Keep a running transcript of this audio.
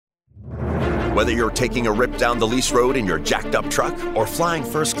Whether you're taking a rip down the lease road in your jacked up truck or flying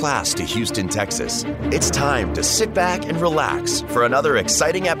first class to Houston, Texas, it's time to sit back and relax for another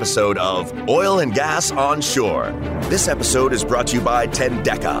exciting episode of Oil and Gas Onshore. This episode is brought to you by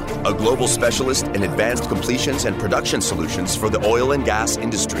Tendeca, a global specialist in advanced completions and production solutions for the oil and gas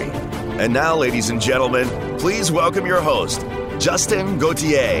industry. And now, ladies and gentlemen, please welcome your host, Justin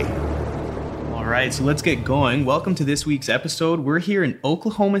Gauthier. All right, so let's get going. Welcome to this week's episode. We're here in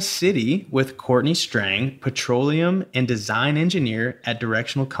Oklahoma City with Courtney Strang, petroleum and design engineer at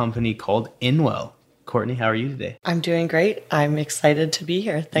directional company called Inwell. Courtney, how are you today? I'm doing great. I'm excited to be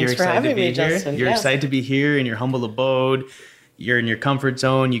here. Thanks for having me, Justin. You're excited to be here in your humble abode. You're in your comfort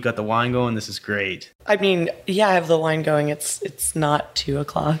zone. You got the wine going. This is great. I mean, yeah, I have the wine going. It's not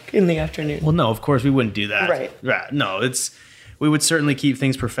 2:00 in the afternoon. Well, no, of course we wouldn't do that. Right. No, we would certainly keep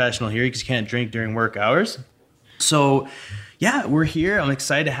things professional here because you can't drink during work hours. So, yeah, we're here. I'm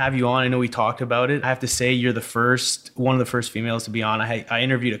excited to have you on. I know we talked about it. I have to say you're one of the first females to be on. I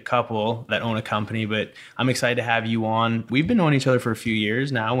interviewed a couple that own a company, but I'm excited to have you on. We've been knowing each other for a few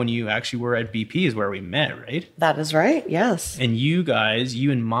years now. When you actually were at BP is where we met, right? That is right, yes. And you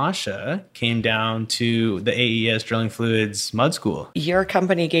and Masha came down to the AES Drilling Fluids Mud School. Your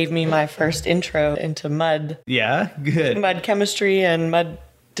company gave me my first intro into mud. Yeah, good. Mud chemistry and mud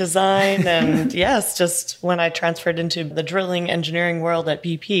design, and yes, just when I transferred into the drilling engineering world at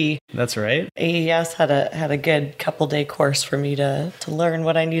BP. That's right. AES had a good couple day course for me to learn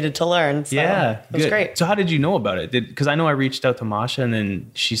what I needed to learn. So yeah, it was great. So how did you know about it? Because I know I reached out to Masha and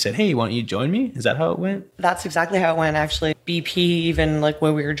then she said, "Hey, why don't you join me?" Is that how it went? That's exactly how it went, actually. BP, even like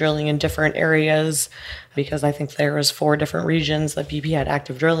when we were drilling in different areas, because I think there was 4 different regions that BP had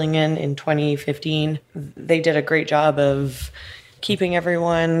active drilling in 2015. They did a great job of keeping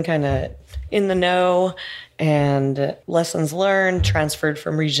everyone kind of in the know, and lessons learned transferred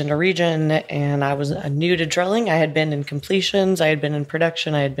from region to region. And I was new to drilling. I had been in completions, I had been in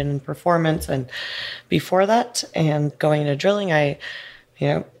production, I had been in performance, and before that, and going into drilling, I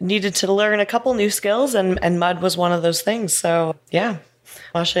needed to learn a couple new skills, and mud was one of those things. So yeah,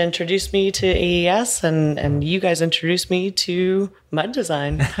 Masha introduced me to AES, and you guys introduced me to mud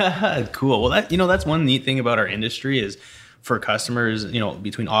design. Cool. Well, that's one neat thing about our industry is, for customers,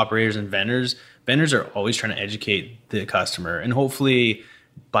 between operators and vendors are always trying to educate the customer, and hopefully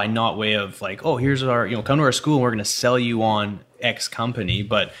by not way of like, oh, here's our, come to our school and we're going to sell you on X company.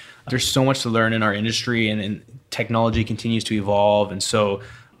 But there's so much to learn in our industry, and technology continues to evolve. And so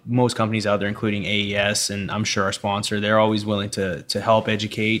most companies out there, including AES and I'm sure our sponsor, they're always willing to help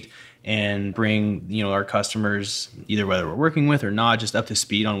educate and bring, our customers, either whether we're working with or not, just up to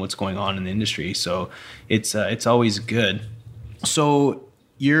speed on what's going on in the industry. So it's always good. So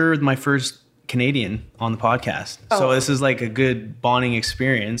you're my first Canadian on the podcast. Oh. So this is like a good bonding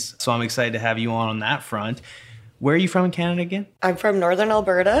experience. So I'm excited to have you on that front. Where are you from in Canada again? I'm from Northern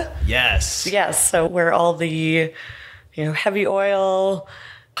Alberta. Yes. Yes. So where all the, heavy oil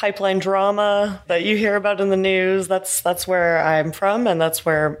pipeline drama that you hear about in the news, that's where I'm from, and that's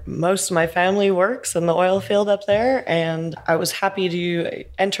where most of my family works, in the oil field up there. And I was happy to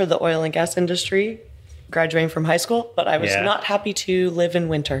enter the oil and gas industry graduating from high school, but I was not happy to live in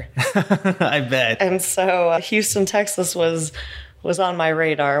winter. I bet. And so Houston, Texas was on my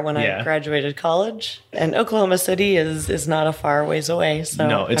radar when I graduated college. And Oklahoma City is not a far ways away. So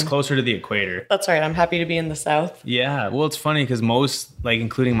no, it's closer to the equator. That's right. I'm happy to be in the South. Yeah. Well, it's funny because most, like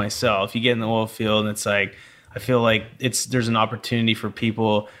including myself, you get in the oil field and it's like, I feel like there's an opportunity for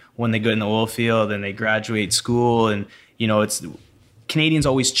people when they go in the oil field and they graduate school, and, Canadians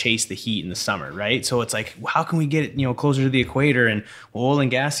always chase the heat in the summer, right? So it's like, how can we get closer to the equator? And oil and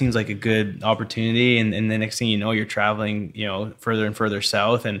gas seems like a good opportunity. And the next thing you know, you're traveling, further and further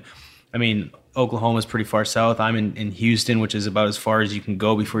south. And I mean, Oklahoma is pretty far south. I'm in Houston, which is about as far as you can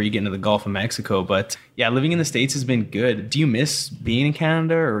go before you get into the Gulf of Mexico. But yeah, living in the States has been good. Do you miss being in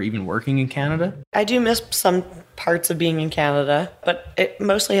Canada or even working in Canada? I do miss some parts of being in Canada, but it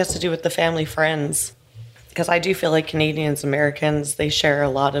mostly has to do with the family, friends. Because I do feel like Canadians, Americans, they share a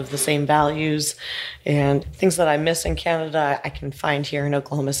lot of the same values, and things that I miss in Canada, I can find here in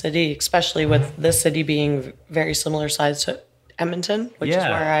Oklahoma City, especially with this city being very similar size to Edmonton, which is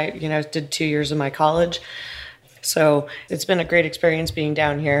where I, did 2 years of my college. So it's been a great experience being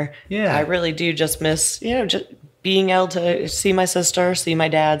down here. Yeah. I really do just miss, just being able to see my sister, see my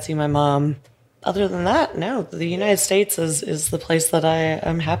dad, see my mom. Other than that, no, the United States is the place that I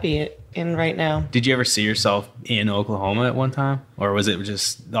am happy in right now. Did you ever see yourself in Oklahoma at one time? Or was it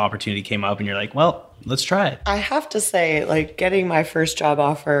just the opportunity came up and you're like, well, let's try it. I have to say, like, getting my first job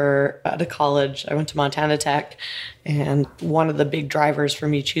offer out of college, I went to Montana Tech, and one of the big drivers for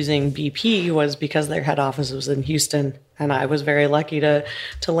me choosing BP was because their head office was in Houston, and I was very lucky to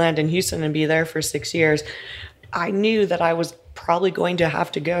land in Houston and be there for 6 years. I knew that I was probably going to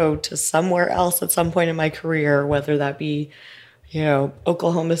have to go to somewhere else at some point in my career, whether that be,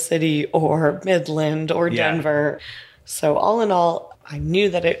 Oklahoma City or Midland or Denver. So all in all, I knew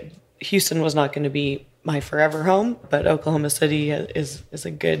that Houston was not going to be my forever home, but Oklahoma City is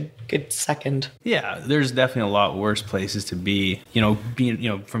a good second. Yeah, there's definitely a lot worse places to be,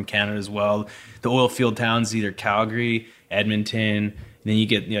 being, from Canada as well. The oil field towns, either Calgary, Edmonton, then you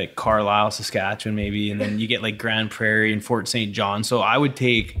get like Carlisle, Saskatchewan maybe, and then you get like Grand Prairie and Fort St. John. So I'd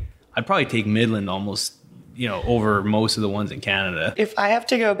probably take Midland almost, over most of the ones in Canada. If I have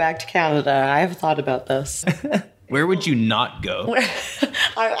to go back to Canada, I have thought about this. Where would you not go?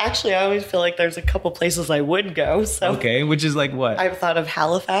 I always feel like there's a couple places I would go. So okay, which is like what? I've thought of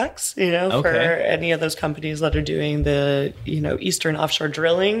Halifax, for any of those companies that are doing the, Eastern offshore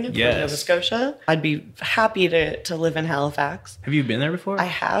drilling for Nova Scotia. I'd be happy to live in Halifax. Have you been there before? I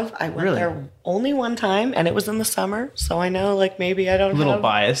have. I went there only one time, and it was in the summer. So I know, like, maybe I don't. A little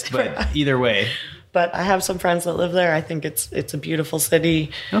biased, but either way. But I have some friends that live there. I think it's a beautiful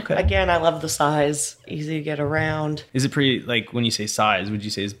city. Okay. Again, I love the size. Easy to get around. Is it pretty, like, when you say size, would you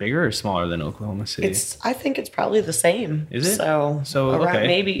say it's bigger or smaller than Oklahoma City? I think it's probably the same. Is it? So around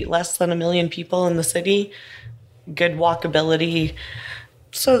maybe less than 1 million people in the city. Good walkability.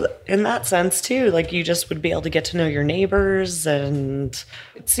 So in that sense, too, like, you just would be able to get to know your neighbors. And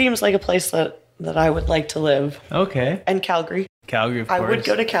it seems like a place that I would like to live. Okay. And Calgary. Calgary, of course. I would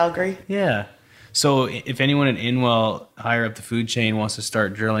go to Calgary. Yeah. So if anyone at Inwell, higher up the food chain, wants to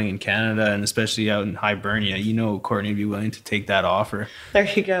start drilling in Canada, and especially out in Hibernia, Courtney would be willing to take that offer. There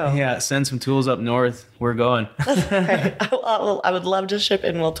you go. Yeah, send some tools up north. We're going. Right. I would love to ship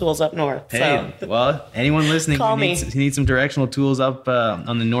Inwell tools up north. Hey, well, anyone listening who needs some directional tools up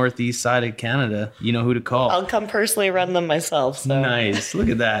on the northeast side of Canada, you know who to call. I'll come personally run them myself. So. Nice. Look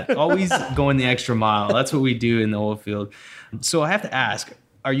at that. Always going the extra mile. That's what we do in the oil field. So I have to ask,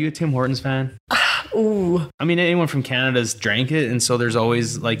 are you a Tim Hortons fan? Ooh. I mean, anyone from Canada's drank it, and so there's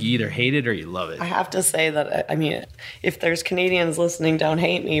always, like, you either hate it or you love it. I have to say that, if there's Canadians listening, don't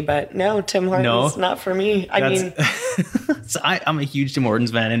hate me, but no, Tim Hortons, not for me. So I'm a huge Tim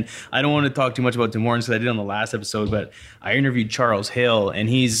Hortons fan, and I don't want to talk too much about Tim Hortons because I did on the last episode, but I interviewed Charles Hill, and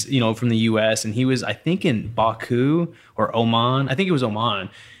he's, from the U.S., and he was, I think, in Baku or Oman. I think it was Oman,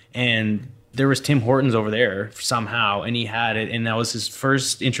 and there was Tim Hortons over there somehow, and he had it, and that was his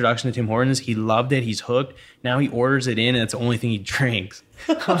first introduction to Tim Hortons. He loved it. He's hooked. Now he orders it in, and it's the only thing he drinks.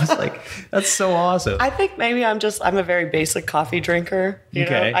 I was like, that's so awesome. I think maybe I'm a very basic coffee drinker. You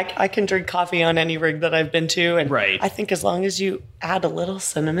know, I can drink coffee on any rig that I've been to, and I think as long as you add a little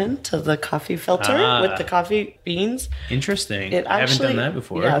cinnamon to the coffee filter with the coffee beans. Interesting. I haven't done that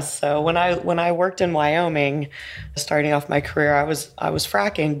before. Yes. So when I worked in Wyoming, starting off my career, I was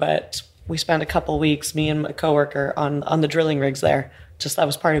fracking, but we spent a couple weeks, me and my coworker, on the drilling rigs there. Just that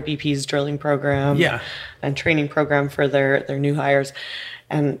was part of BP's drilling program, and training program for their new hires.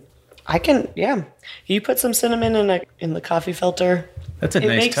 And you put some cinnamon in the coffee filter. That's a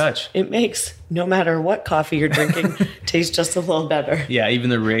nice touch. It makes no matter what coffee you're drinking taste just a little better. Yeah,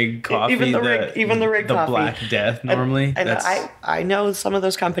 even the rig coffee, even the rig the coffee. Black Death normally. And I know some of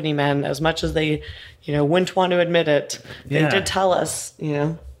those company men, as much as they wouldn't want to admit it, they did tell us,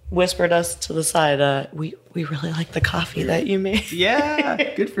 whispered us to the side, we really like the coffee that you made.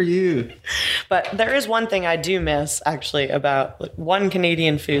 Yeah, good for you. But there is one thing I do miss, actually, about one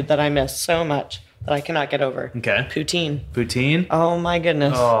Canadian food that I miss so much that I cannot get over. Okay. Poutine. Poutine? Oh, my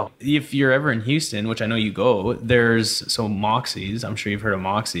goodness. Oh, if you're ever in Houston, which I know you go, there's Moxie's. I'm sure you've heard of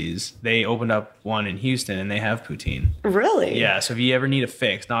Moxie's. They opened up one in Houston, and they have poutine. Really? Yeah, so if you ever need a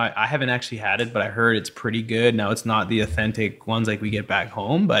fix. Now, I haven't actually had it, but I heard it's pretty good. Now, it's not the authentic ones like we get back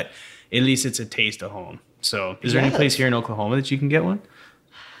home, but at least it's a taste of home. So is there any place here in Oklahoma that you can get one?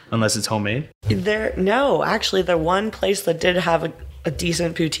 Unless it's homemade? No, actually, the one place that did have a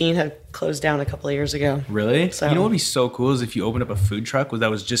decent poutine had closed down a couple of years ago. Really? So, what would be so cool is if you opened up a food truck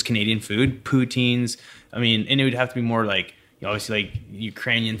that was just Canadian food, poutines. I mean, and it would have to be more like, obviously, like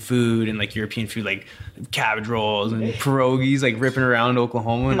Ukrainian food and like European food, like cabbage rolls and pierogies, like ripping around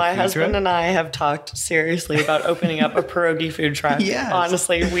Oklahoma. My husband and I have talked seriously about opening up a pierogi food truck. Yes.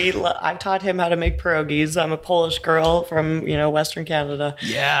 Honestly, I've taught him how to make pierogies. I'm a Polish girl from Western Canada.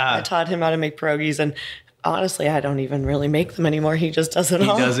 Yeah. I taught him how to make pierogies, and Honestly, I don't even really make them anymore. He just does it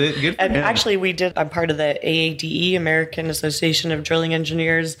all. He does it? Good for and him. Actually, I'm part of the AADE, American Association of Drilling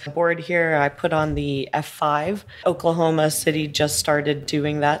Engineers board here. I put on the F5. Oklahoma City just started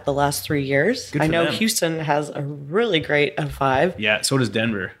doing that the last 3 years. Good I for know them. Houston has a really great F5. Yeah, so does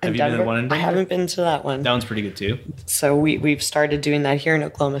Denver. Have And you been to the one in I Denver? haven't been to that one. That one's pretty good too. So we've started doing that here in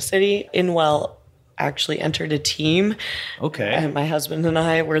Oklahoma City. Inwell actually entered a team. Okay. And my husband and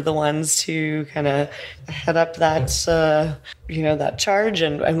I were the ones to kind of head up that, that charge,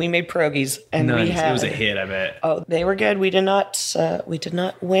 and we made pierogies. And Nice. we had, It was a hit, I bet. Oh, they were good. We did not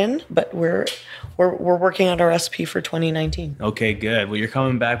win, but we're working on a recipe for 2019. Okay, good. Well, you're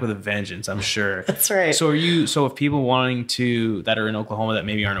coming back with a vengeance, I'm sure. That's right. So if people that are in Oklahoma that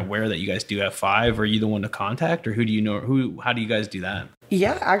maybe aren't aware that you guys do F5, are you the one to contact, or who do you know? How do you guys do that?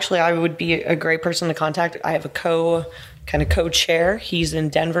 Yeah, actually, I would be a great person to contact. I have a co-chair. He's in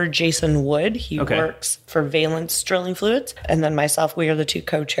Denver, Jason Wood. He works for Valence Drilling Fluids. And then myself, we are the two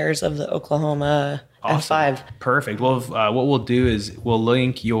co-chairs of the Oklahoma Awesome. F5. Perfect. Well, what we'll do is we'll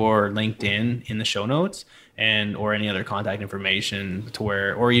link your LinkedIn in the show notes or any other contact information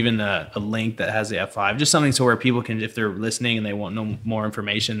or even a link that has the F5, just something so where people can, if they're listening and they want to know more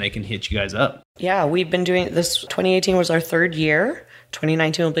information, they can hit you guys up. Yeah, we've been doing this. 2018 was our third year.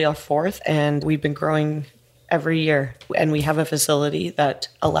 2019 will be our fourth, and we've been growing every year, and we have a facility that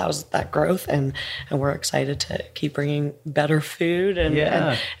allows that growth, and we're excited to keep bringing better food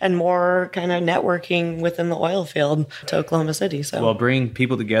and more kind of networking within the oil field to Oklahoma City. So, well, bringing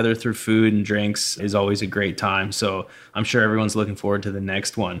people together through food and drinks is always a great time. So I'm sure everyone's looking forward to the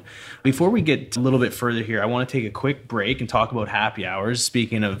next one. Before we get a little bit further here, I want to take a quick break and talk about happy hours.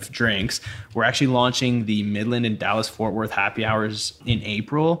 Speaking of drinks, we're actually launching the Midland and Dallas Fort Worth happy hours in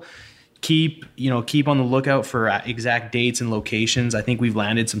April. Keep on the lookout for exact dates and locations. I think we've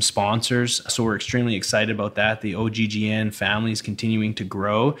landed some sponsors, so we're extremely excited about that. The OGGN family is continuing to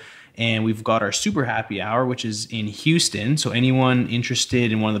grow, and we've got our super happy hour, which is in Houston. So anyone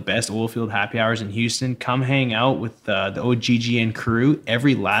interested in one of the best oilfield happy hours in Houston, come hang out with the OGGN crew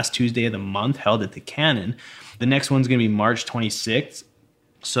every last Tuesday of the month, held at the Cannon. The next one's going to be March 26th.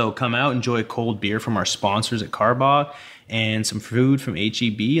 So come out, enjoy a cold beer from our sponsors at Carbach, and some food from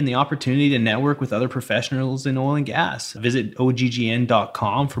HEB, and the opportunity to network with other professionals in oil and gas. Visit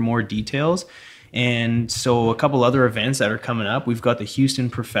OGGN.com for more details. And so a couple other events that are coming up. We've got the Houston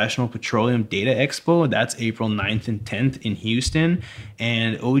Professional Petroleum Data Expo. That's April 9th and 10th in Houston.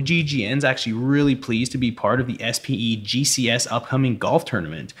 And OGGN's actually really pleased to be part of the SPE GCS upcoming golf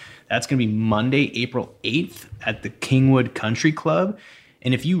tournament. That's going to be Monday, April 8th at the Kingwood Country Club.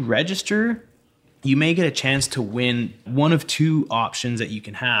 And if you register, you may get a chance to win. One of two options that you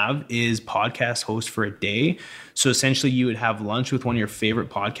can have is podcast host for a day. So essentially you would have lunch with one of your favorite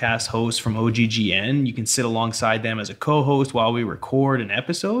podcast hosts from OGGN. You can sit alongside them as a co-host while we record an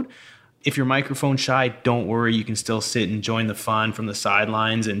episode. If you're microphone shy, don't worry. You can still sit and join the fun from the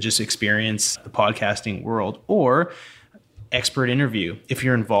sidelines and just experience the podcasting world. Or expert interview. If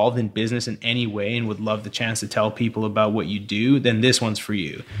you're involved in business in any way and would love the chance to tell people about what you do, then this one's for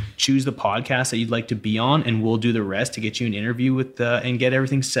you. Choose the podcast that you'd like to be on, and we'll do the rest to get you an interview with and get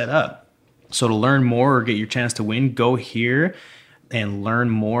everything set up. So to learn more or get your chance to win, go here and learn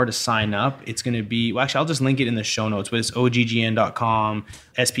more to sign up. It's going to be, well, actually, I'll just link it in the show notes, but it's OGGN.com,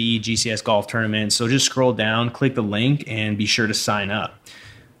 SPE GCS Golf Tournament. So just scroll down, click the link, and be sure to sign up.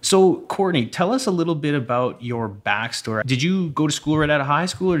 So, Courtney, tell us a little bit about your backstory. Did you go to school right out of high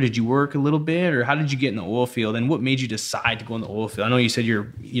school, or did you work a little bit, or how did you get in the oil field, and what made you decide to go in the oil field? I know you said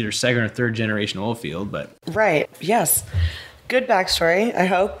you're either second or third generation oil field, but... Right, yes. Good backstory. I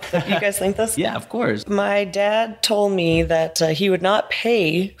hope that you guys think this. Yeah, of course. My dad told me that he would not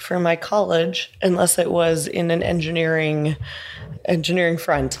pay for my college unless it was in an engineering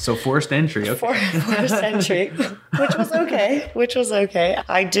front. So forced entry, okay. Forced entry, which was okay.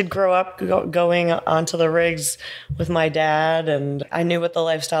 I did grow up going onto the rigs with my dad, and I knew what the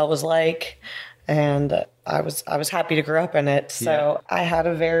lifestyle was like, and I was happy to grow up in it. So I had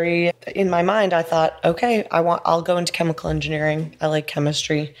in my mind, I thought, okay, I'll go into chemical engineering. I like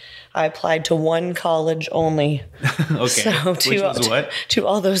chemistry. I applied to one college only. Okay. So Which was what? To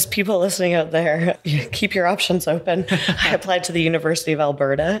all those people listening out there, keep your options open. I applied to the University of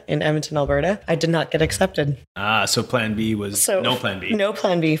Alberta in Edmonton, Alberta. I did not get accepted. So plan B was no plan B. No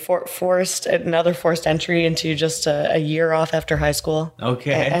plan B. Another forced entry into just a year off after high school.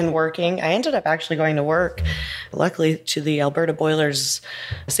 Okay. And working. I ended up actually going to work, luckily, to the Alberta Boilers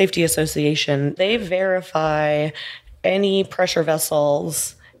Safety Association. They verify any pressure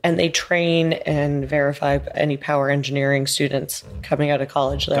vessels and they train and verify any power engineering students coming out of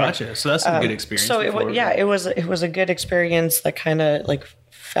college there. Gotcha. So that's some good experience. So it was a good experience that kind of like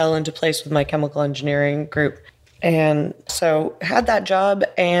fell into place with my chemical engineering group. And so had that job,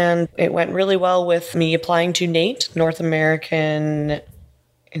 and it went really well with me applying to NATE, North American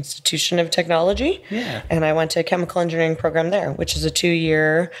Institution of Technology. Yeah. And I went to a chemical engineering program there, which is a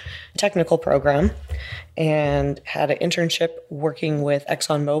 2-year technical program, and had an internship working with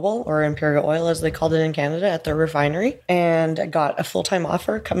ExxonMobil, or Imperial Oil as they called it in Canada, at their refinery. And I got a full-time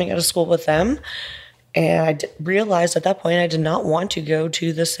offer coming out of school with them. And I realized at that point I did not want to go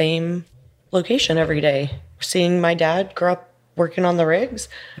to the same location every day. Seeing my dad grow up working on the rigs,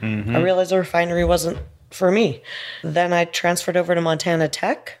 I realized the refinery wasn't for me. Then I transferred over to Montana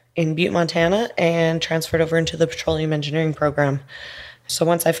Tech in Butte, Montana, and transferred over into the petroleum engineering program. So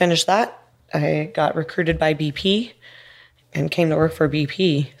once I finished that, I got recruited by BP and came to work for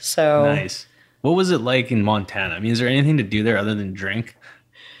BP. So nice. What was it like in Montana? I mean, is there anything to do there other than drink?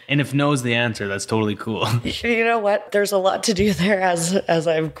 And if no is the answer, that's totally cool. You know what? There's a lot to do there as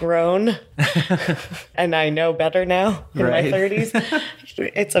I've grown and I know better now in my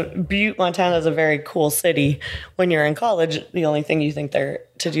 30s. Butte, Montana is a very cool city. When you're in college, the only thing you think there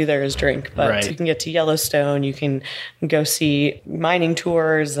to do there is drink. But you can get to Yellowstone, you can go see mining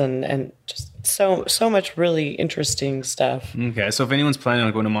tours and just so much really interesting stuff. Okay, so if anyone's planning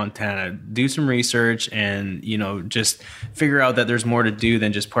on going to Montana, do some research and, just figure out that there's more to do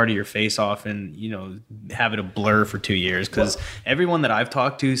than just party your face off and, have it a blur for 2 years. Because everyone that I've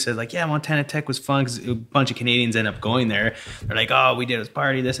talked to says like, yeah, Montana Tech was fun because a bunch of Canadians end up going there. They're like, oh, we did this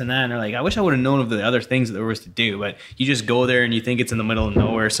party, this and that. And they're like, I wish I would have known of the other things that there was to do. But you just go there and you think it's in the middle of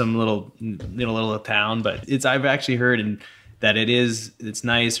nowhere, some little town. But I've actually heard that it's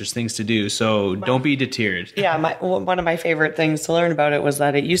nice, there's things to do, so don't be deterred. Yeah, one of my favorite things to learn about it was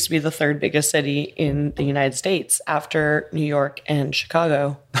that it used to be the third biggest city in the United States after New York and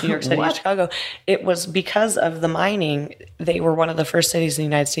Chicago. New York City and Chicago. It was because of the mining, they were one of the first cities in the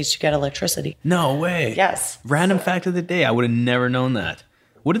United States to get electricity. No way. Yes. Random fact of the day, I would have never known that.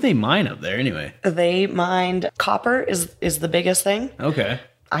 What did they mine up there anyway? They mined copper is the biggest thing. Okay.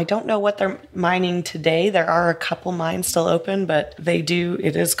 I don't know what they're mining today. There are a couple mines still open, but it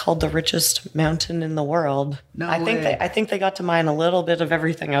is called the richest mountain in the world. No I way. think they got to mine a little bit of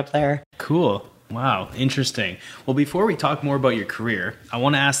everything up there. Cool. Wow, interesting. Well, before we talk more about your career, I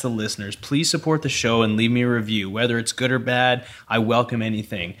want to ask the listeners, please support the show and leave me a review. Whether it's good or bad, I welcome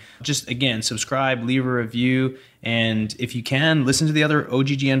anything. Just, again, subscribe, leave a review, and if you can, listen to the other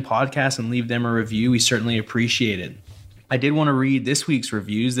OGGN podcasts and leave them a review. We certainly appreciate it. I did want to read this week's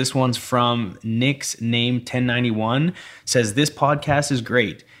reviews. This one's from Nick's Name 1091. Says, this podcast is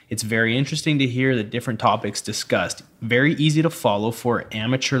great. It's very interesting to hear the different topics discussed. Very easy to follow for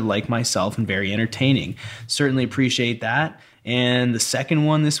amateur like myself and very entertaining. Certainly appreciate that. And the second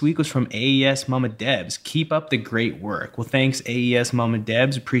one this week was from AES Mama Debs. Keep up the great work. Well, thanks AES Mama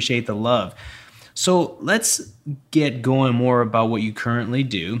Debs. Appreciate the love. So let's get going more about what you currently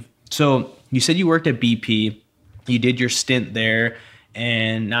do. So you said you worked at BP. You did your stint there,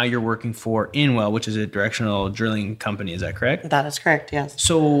 and now you're working for Inwell, which is a directional drilling company. Is that correct? That is correct, yes.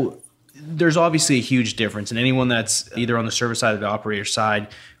 So there's obviously a huge difference. And anyone that's either on the service side or the operator side,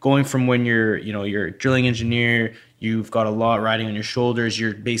 going from when you're a drilling engineer, you've got a lot riding on your shoulders,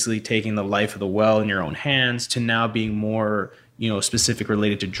 you're basically taking the life of the well in your own hands, to now being more specific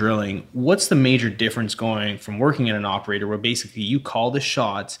related to drilling. What's the major difference going from working at an operator where basically you call the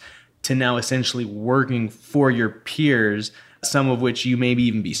shots to now essentially working for your peers, some of which you maybe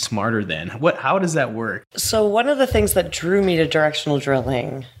even be smarter than? How does that work? So one of the things that drew me to directional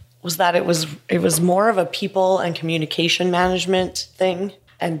drilling was that it was more of a people and communication management thing,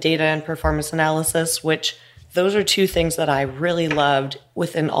 and data and performance analysis, which those are two things that I really loved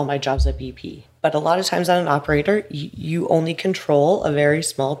within all my jobs at BP. But a lot of times as an operator, you only control a very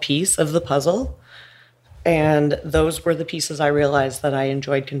small piece of the puzzle. And those were the pieces I realized that I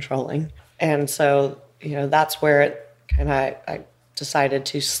enjoyed controlling. And so, that's where I decided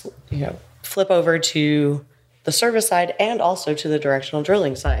to, flip over to the service side and also to the directional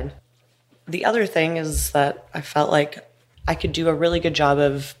drilling side. The other thing is that I felt like I could do a really good job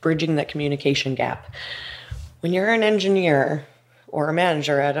of bridging that communication gap. When you're an engineer or a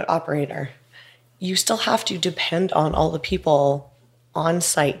manager at an operator, you still have to depend on all the people on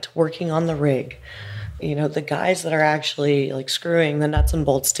site working on the rig. The guys that are actually like screwing the nuts and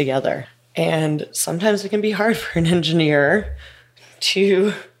bolts together. And sometimes it can be hard for an engineer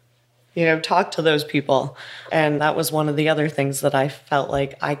to, talk to those people. And that was one of the other things that I felt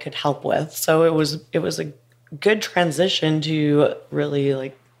like I could help with. So it was a good transition to really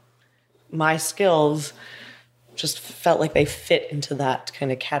like my skills just felt like they fit into that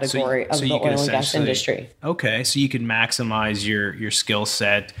kind of category of the oil and gas industry. Okay, so you could maximize your skill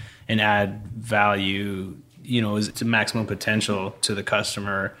set and add value, to maximum potential to the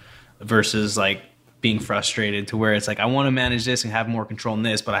customer versus like being frustrated to where it's like, I want to manage this and have more control in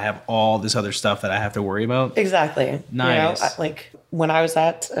this, but I have all this other stuff that I have to worry about. Exactly. Nice. Like when I was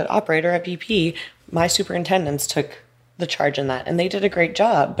an operator at BP, my superintendents took the charge in that and they did a great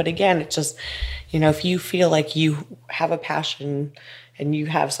job. But again, it's just, if you feel like you have a passion and you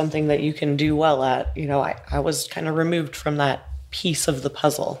have something that you can do well at, I was kind of removed from that piece of the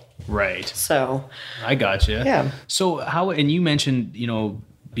puzzle. Right. So I gotcha. Yeah. So and you mentioned,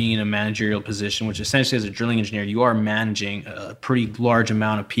 being in a managerial position, which essentially as a drilling engineer, you are managing a pretty large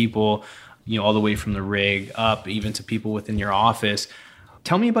amount of people, all the way from the rig up even to people within your office.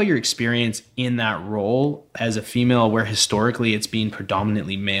 Tell me about your experience in that role as a female where historically it's been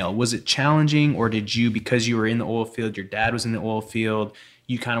predominantly male. Was it challenging, or did you, because you were in the oil field, your dad was in the oil field,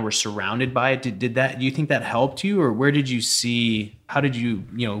 you kind of were surrounded by it? Do you think that helped you, or how did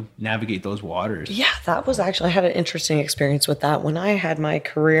you navigate those waters? Yeah, that was actually, I had an interesting experience with that. When I had my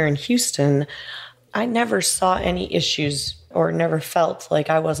career in Houston, I never saw any issues or never felt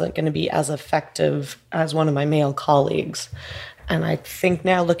like I wasn't going to be as effective as one of my male colleagues. And I think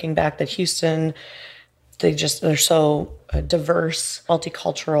now looking back that Houston, they're so diverse,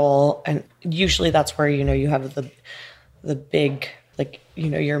 multicultural, and usually that's where, you have the big,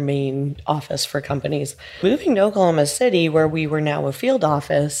 your main office for companies. Moving to Oklahoma City, where we were now a field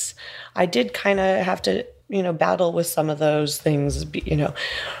office, I did kind of have to, battle with some of those things.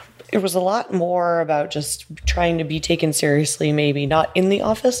 It was a lot more about just trying to be taken seriously, maybe not in the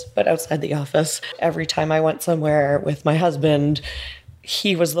office, but outside the office. Every time I went somewhere with my husband,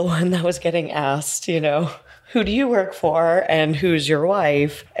 he was the one that was getting asked, who do you work for and who's your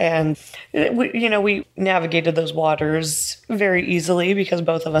wife? And, we navigated those waters very easily because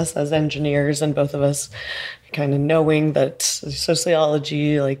both of us as engineers and both of us kind of knowing that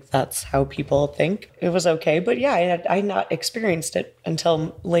sociology, that's how people think. It was okay. But yeah, I had not experienced it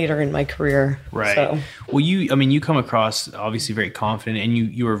until later in my career. Right. So. Well, you come across obviously very confident, and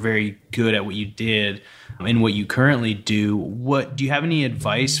you were very good at what you did and what you currently do. Do you have any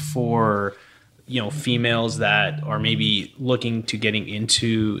advice for females that are maybe looking to getting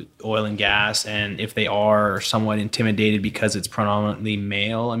into oil and gas, and if they are somewhat intimidated because it's predominantly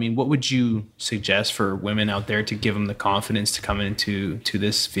male? I mean, what would you suggest for women out there to give them the confidence to come into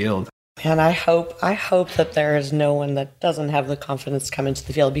this field? And I hope that there is no one that doesn't have the confidence to come into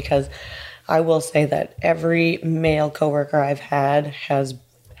the field, because I will say that every male coworker I've had has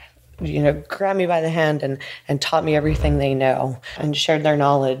grabbed me by the hand and taught me everything they know and shared their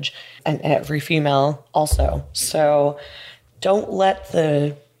knowledge, and every female also. So don't let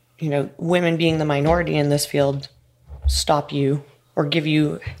the, women being the minority in this field stop you or give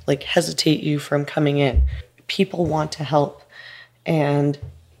you, hesitate you from coming in. People want to help, and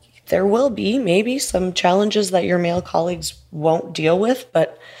there will be maybe some challenges that your male colleagues won't deal with,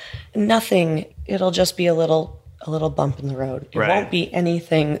 but nothing, it'll just be a little bump in the road. It won't be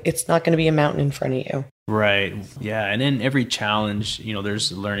anything. It's not going to be a mountain in front of you. Right. Yeah. And then every challenge,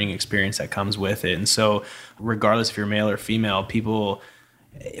 there's a learning experience that comes with it. And so regardless if you're male or female, people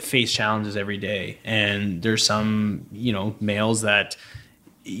face challenges every day. And there's some, males that,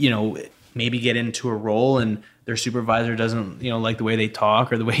 maybe get into a role and their supervisor doesn't, like the way they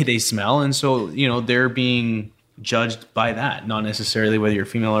talk or the way they smell. And so, they're being judged by that, not necessarily whether you're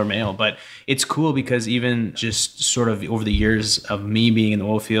female or male. But it's cool because even just sort of over the years of me being in the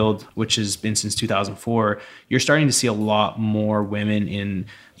oil field, which has been since 2004, you're starting to see a lot more women in,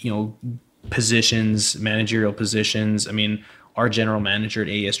 positions, managerial positions. I mean, our general manager at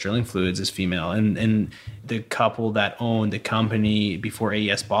AES Drilling Fluids is female, and the couple that owned the company before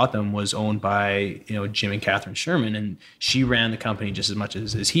AES bought them was owned by Jim and Catherine Sherman, and she ran the company just as much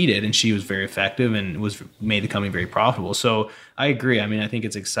as he did, and she was very effective and made the company very profitable. So I agree. I mean, I think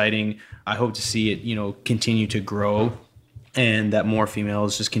it's exciting. I hope to see it continue to grow, and that more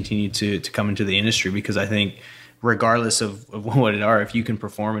females just continue to come into the industry, because I think regardless of what it are, if you can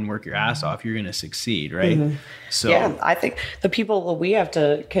perform and work your ass off, you're going to succeed, right? Mm-hmm. So yeah, I think the people we have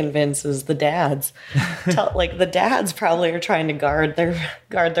to convince is the dads. The dads probably are trying to guard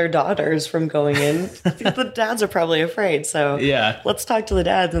their daughters from going in. The dads are probably afraid. So yeah, let's talk to the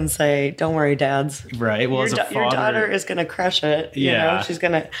dads and say, "Don't worry, dads. Right. Well, your daughter is going to crush it. Yeah, she's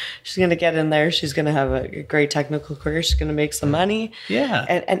gonna get in there. She's going to have a great technical career. She's going to make some money. Yeah,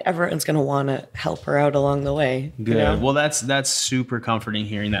 and everyone's going to want to help her out along the way." Good. Well, that's super comforting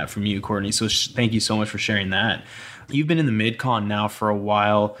hearing that from you, Courtney. So thank you so much for sharing that. You've been in the mid-con now for a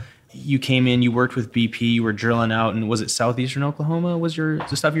while. you came in, you worked with BP, you were drilling out, and was it southeastern Oklahoma? Was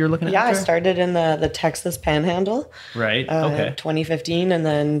the stuff you were looking at? Yeah, I started in the Texas Panhandle. Right. Okay. 2015, and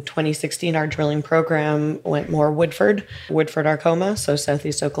then 2016, our drilling program went more Woodford, Arkoma, so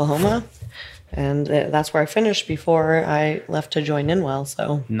southeast Oklahoma. And that's where I finished before I left to join Inwell.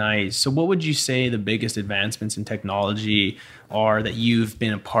 So nice. So what would you say the biggest advancements in technology are that you've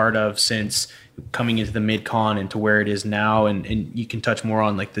been a part of since coming into the mid-con and to where it is now? And you can touch more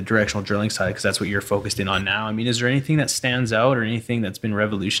on like the directional drilling side, because that's what you're focused in on now. I mean, is there anything that stands out or anything that's been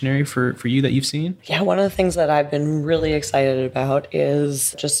revolutionary for you that you've seen? Yeah, one of the things that I've been really excited about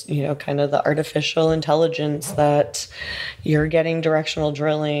is just, kind of the artificial intelligence that you're getting directional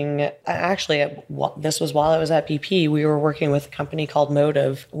drilling. Actually, this was while I was at BP, we were working with a company called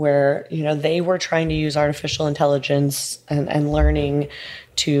Motive, where, they were trying to use artificial intelligence and learning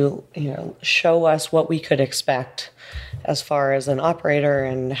to, show us what we could expect as far as an operator,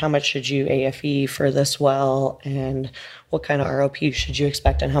 and how much should you AFE for this well, and what kind of ROP should you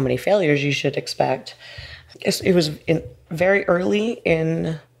expect, and how many failures you should expect. It was very early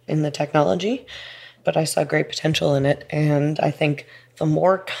in the technology, but I saw great potential in it. And I think the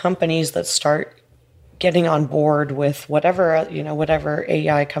more companies that start getting on board with whatever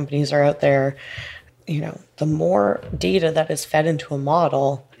AI companies are out there, the more data that is fed into a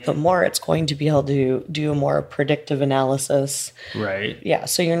model, the more it's going to be able to do a more predictive analysis. Right. Yeah.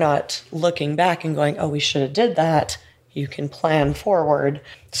 So you're not looking back and going, oh, we should have did that. You can plan forward.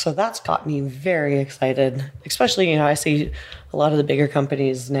 So that's got me very excited, especially, I see a lot of the bigger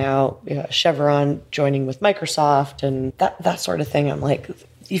companies now, Chevron joining with Microsoft and that sort of thing. I'm like,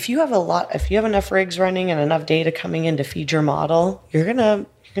 if you have enough rigs running and enough data coming in to feed your model, you're going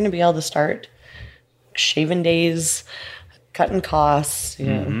to be able to start shaving days, cutting costs.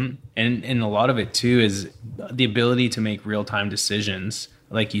 Mm-hmm. And a lot of it too is the ability to make real-time decisions,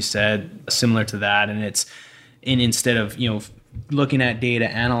 like you said, similar to that. And instead of, looking at data,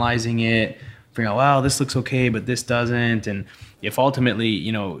 analyzing it, figuring out, wow, this looks okay, but this doesn't. And if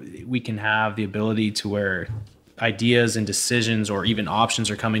ultimately, we can have the ability to where ideas and decisions or even options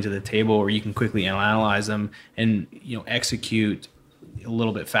are coming to the table where you can quickly analyze them and, execute a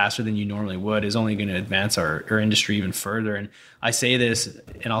little bit faster than you normally would, is only going to advance our industry even further. And I say this,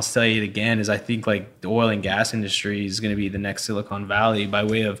 and I'll say it again, is I think like the oil and gas industry is going to be the next Silicon Valley by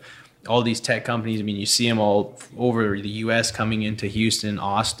way of all these tech companies. I mean, you see them all over the US coming into Houston,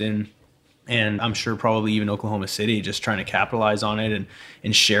 Austin, and I'm sure probably even Oklahoma City, just trying to capitalize on it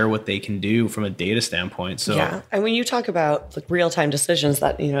and share what they can do from a data standpoint. So yeah, and when you talk about like real-time decisions,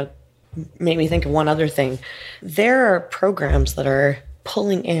 that made me think of one other thing. There are programs that are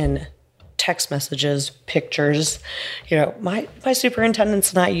pulling in text messages, pictures. My superintendents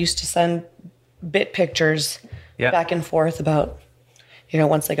and I used to send bit pictures back and forth about,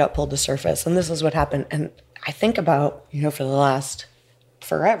 once they got pulled to surface, and this is what happened. And I think about, for the last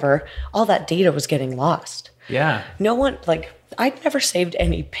forever, all that data was getting lost. Yeah. No one, I'd never saved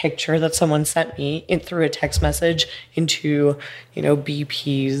any picture that someone sent me through a text message into,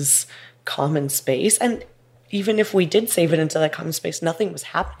 BP's common space. And even if we did save it into that common space, nothing was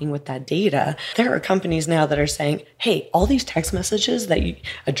happening with that data. There are companies now that are saying, hey, all these text messages that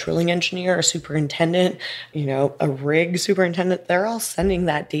a drilling engineer, a superintendent, a rig superintendent, they're all sending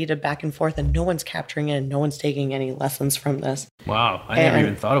that data back and forth, and no one's capturing it and no one's taking any lessons from this. Wow. I never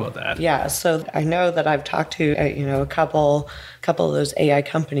even thought about that. Yeah. So I know that I've talked to, a couple of those AI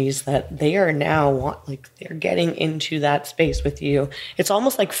companies that they are now they're getting into that space with you. It's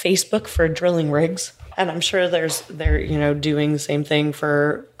almost like Facebook for drilling rigs. And I'm sure they're doing the same thing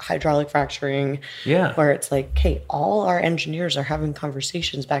for hydraulic fracturing. Yeah. Where it's like, hey, all our engineers are having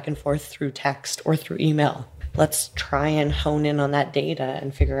conversations back and forth through text or through email. Let's try and hone in on that data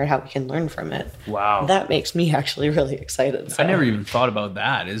and figure out how we can learn from it. Wow. That makes me actually really excited. So. I never even thought about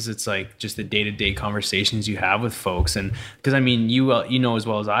that. It's like just the day-to-day conversations you have with folks. And because I mean, you know as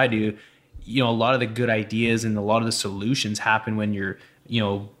well as I do, a lot of the good ideas and a lot of the solutions happen when you're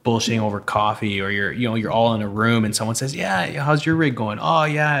bullshitting over coffee, or you're all in a room and someone says, yeah, how's your rig going? Oh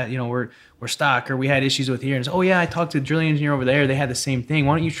yeah, we're stuck, or we had issues with here. And oh yeah, I talked to a drilling engineer over there. They had the same thing.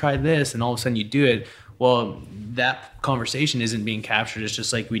 Why don't you try this? And all of a sudden you do it. Well, that conversation isn't being captured. It's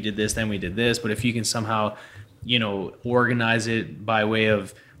just like, we did this, then we did this. But if you can somehow, organize it by way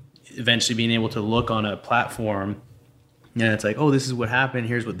of eventually being able to look on a platform, and it's like, oh, this is what happened,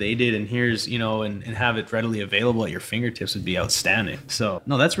 here's what they did, and here's, and have it readily available at your fingertips, would be outstanding. So,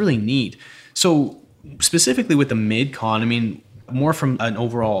 no, that's really neat. So, specifically with the mid-con, I mean, more from an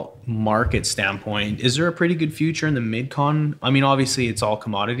overall market standpoint, is there a pretty good future in the mid-con? I mean, obviously, it's all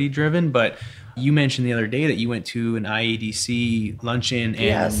commodity driven, but You mentioned the other day that you went to an IADC luncheon, and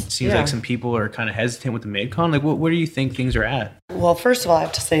Yes, it seems yeah. like some people are kind of hesitant with the MidCon. Like, what do you think things are at? Well, first of all, I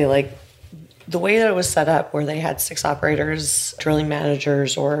have to say, like, the way that it was set up, where they had 6 operators, drilling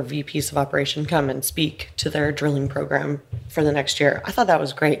managers, or VPs of operation come and speak to their drilling program for the next year, I thought that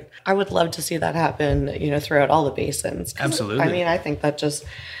was great. I would love to see that happen, throughout all the basins. Absolutely. I mean, I think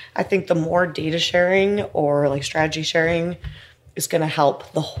the more data sharing or like strategy sharing is going to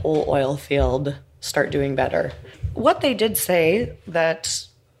help the whole oil field start doing better. What they did say that,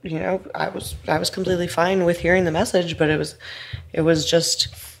 I was completely fine with hearing the message, but it was just,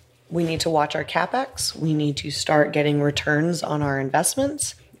 we need to watch our CapEx. We need to start getting returns on our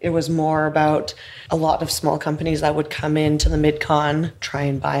investments. It was more about a lot of small companies that would come into the MidCon, try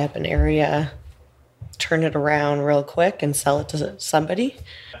and buy up an area, turn it around real quick and sell it to somebody.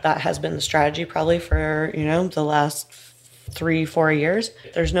 That has been the strategy probably for, the last 3-4 years.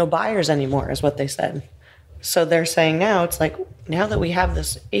 There's no buyers anymore, is what they said. So they're saying now, it's like, now that we have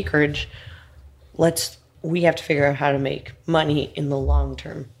this acreage, we have to figure out how to make money in the long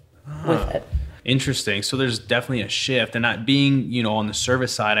term with it. Interesting. So there's definitely a shift, and not being, on the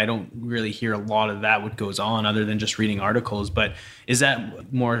service side, I don't really hear a lot of that what goes on other than just reading articles. But is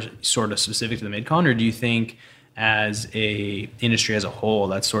that more sort of specific to the MidCon, or do you think as a industry as a whole,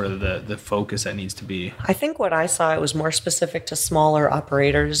 that's sort of the focus that needs to be? I think what I saw, it was more specific to smaller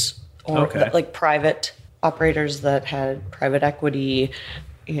operators or like private operators that had private equity,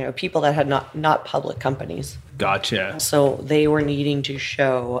 people that had not public companies. Gotcha. So they were needing to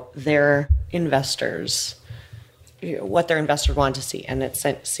show their investors what their investors want to see. And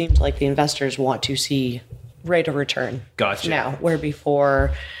it seemed like the investors want to see rate of return. Gotcha. Now, where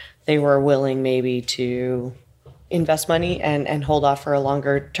before they were willing maybe to invest money and hold off for a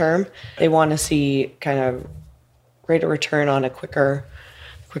longer term, they want to see kind of rate of return on a quicker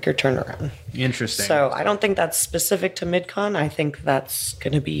turnaround. Interesting. So I don't think that's specific to MidCon. I think that's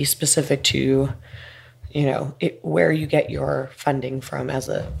going to be specific to, where you get your funding from as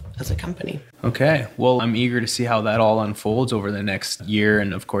a company. Okay. Well, I'm eager to see how that all unfolds over the next year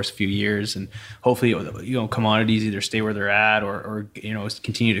and, of course, a few years. And hopefully, commodities either stay where they're at or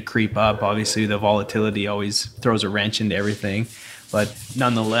continue to creep up. Obviously, the volatility always throws a wrench into everything. But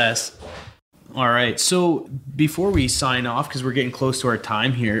nonetheless, all right. So before we sign off, because we're getting close to our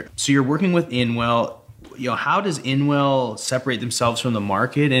time here, so you're working with Inwell. How does Inwell separate themselves from the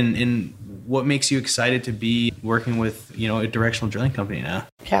market, and what makes you excited to be working with, a directional drilling company now?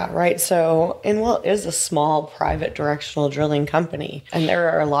 Yeah, right. So Inwell is a small private directional drilling company, and there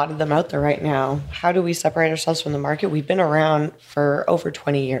are a lot of them out there right now. How do we separate ourselves from the market? We've been around for over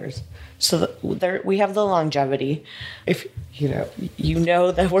 20 years. So we have the longevity. If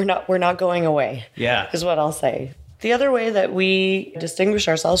that we're not going away. Yeah, is what I'll say. The other way that we distinguish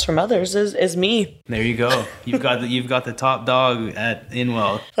ourselves from others is me. There you go. You've got the top dog at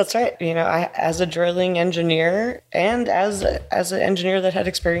Inwell. That's right. I, as a drilling engineer and as an engineer that had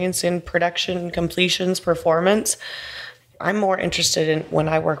experience in production, completions, performance, I'm more interested in when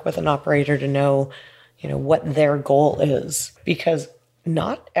I work with an operator to know, what their goal is, because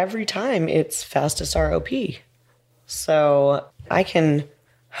not every time it's fastest ROP. So I can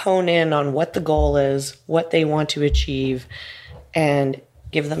hone in on what the goal is, what they want to achieve, and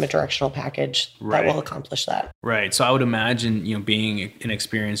give them a directional package that will accomplish that. Right. So I would imagine, being an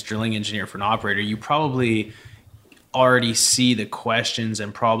experienced drilling engineer for an operator, you probably already see the questions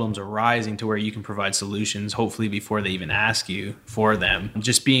and problems arising to where you can provide solutions, hopefully before they even ask you for them.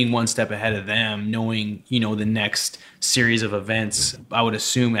 Just being one step ahead of them, knowing, the next series of events, I would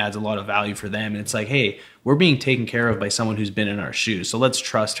assume adds a lot of value for them. And it's like, hey, we're being taken care of by someone who's been in our shoes. So let's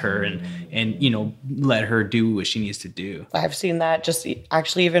trust her and let her do what she needs to do. I've seen that just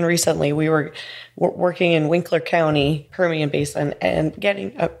actually even recently. We were working in Winkler County, Permian Basin, and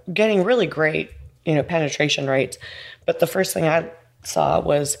getting really great penetration rates. But the first thing I saw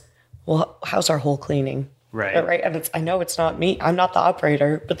was, well, how's our hole cleaning? Right. Right. And I know it's not me. I'm not the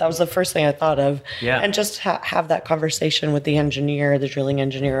operator, but that was the first thing I thought of. Yeah. And just have that conversation with the engineer, the drilling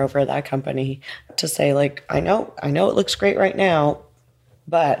engineer over at that company, to say, like, I know it looks great right now,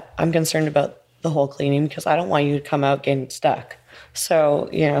 but I'm concerned about the hole cleaning because I don't want you to come out getting stuck. So,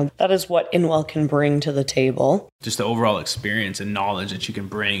 that is what Inwell can bring to the table. Just the overall experience and knowledge that you can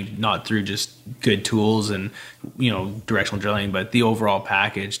bring, not through just good tools and, directional drilling, but the overall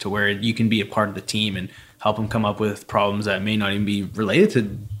package to where you can be a part of the team and help them come up with problems that may not even be related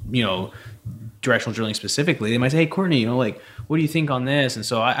to, directional drilling specifically. They might say, hey, Courtney, what do you think on this? And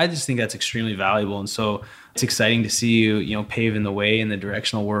so I just think that's extremely valuable. And so it's exciting to see you, paving the way in the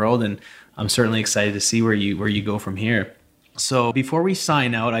directional world. And I'm certainly excited to see where you go from here. So before we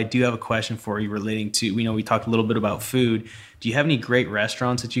sign out, I do have a question for you relating to, we talked a little bit about food. Do you have any great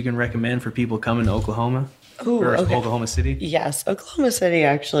restaurants that you can recommend for people coming to Oklahoma? Okay. Oklahoma City? Yes, Oklahoma City,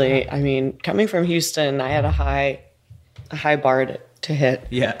 actually. I mean, coming from Houston, I had a high bar to hit.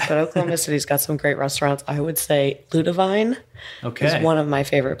 Yeah. But Oklahoma City's got some great restaurants. I would say Ludovine is one of my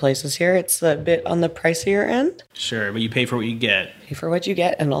favorite places here. It's a bit on the pricier end. Sure, but you pay for what you get. Pay for what you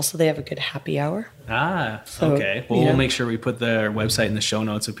get, and also they have a good happy hour. Okay. Well, we'll make sure we put their website in the show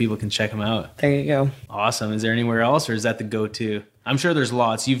notes so people can check them out. There you go. Awesome. Is there anywhere else, or is that the go-to? I'm sure there's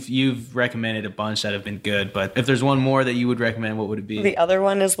lots. You've recommended a bunch that have been good, but if there's one more that you would recommend, what would it be? The other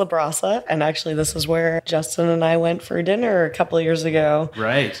one is La Brasa, and actually this is where Justin and I went for dinner a couple of years ago.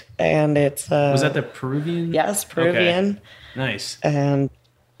 Right. And it's... was that the Peruvian? Yes, Peruvian. Okay. Nice. And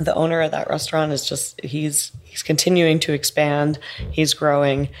the owner of that restaurant is just, he's continuing to expand. He's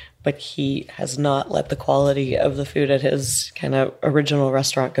growing, but he has not let the quality of the food at his kind of original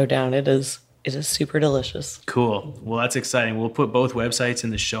restaurant go down. It is super delicious. Cool. Well, that's exciting. We'll put both websites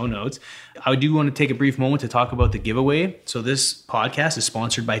in the show notes. I do want to take a brief moment to talk about the giveaway. So this podcast is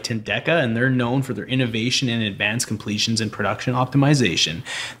sponsored by Tendeka, and they're known for their innovation in advanced completions and production optimization.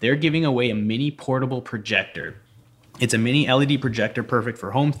 They're giving away a mini portable projector. It's a mini LED projector perfect for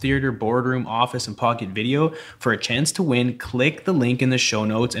home theater, boardroom, office, and pocket video. For a chance to win, click the link in the show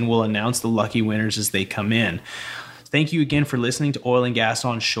notes and we'll announce the lucky winners as they come in. Thank you again for listening to Oil and Gas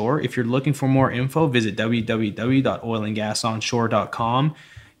Onshore. If you're looking for more info, visit www.oilandgasonshore.com.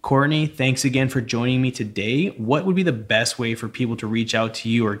 Courtney, thanks again for joining me today. What would be the best way for people to reach out to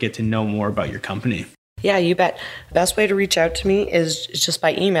you or get to know more about your company? Yeah, you bet. Best way to reach out to me is just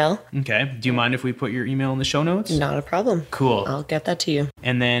by email. Okay. Do you mind if we put your email in the show notes? Not a problem. Cool. I'll get that to you.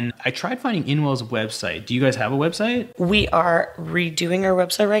 And then I tried finding Inwell's website. Do you guys have a website? We are redoing our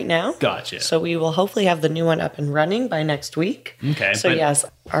website right now. Gotcha. So we will hopefully have the new one up and running by next week. Okay. So yes,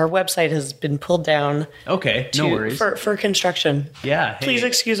 our website has been pulled down. Okay, no worries. For construction. Yeah. Please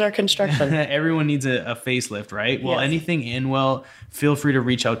excuse our construction. Everyone needs a facelift, right? Well, Yes. Anything Inwell, feel free to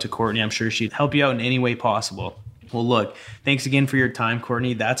reach out to Courtney. I'm sure she'd help you out in any way possible. Well, look, thanks again for your time,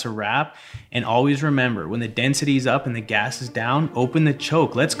 Courtney. That's a wrap. And always remember, when the density is up and the gas is down, open the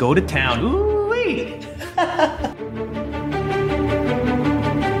choke. Let's go to town. Ooh-wee.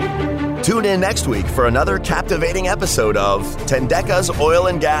 Tune in next week for another captivating episode of Tendeka's Oil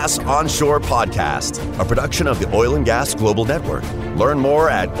and Gas Onshore Podcast, a production of the Oil and Gas Global Network. Learn more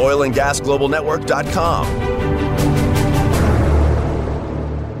at oilandgasglobalnetwork.com.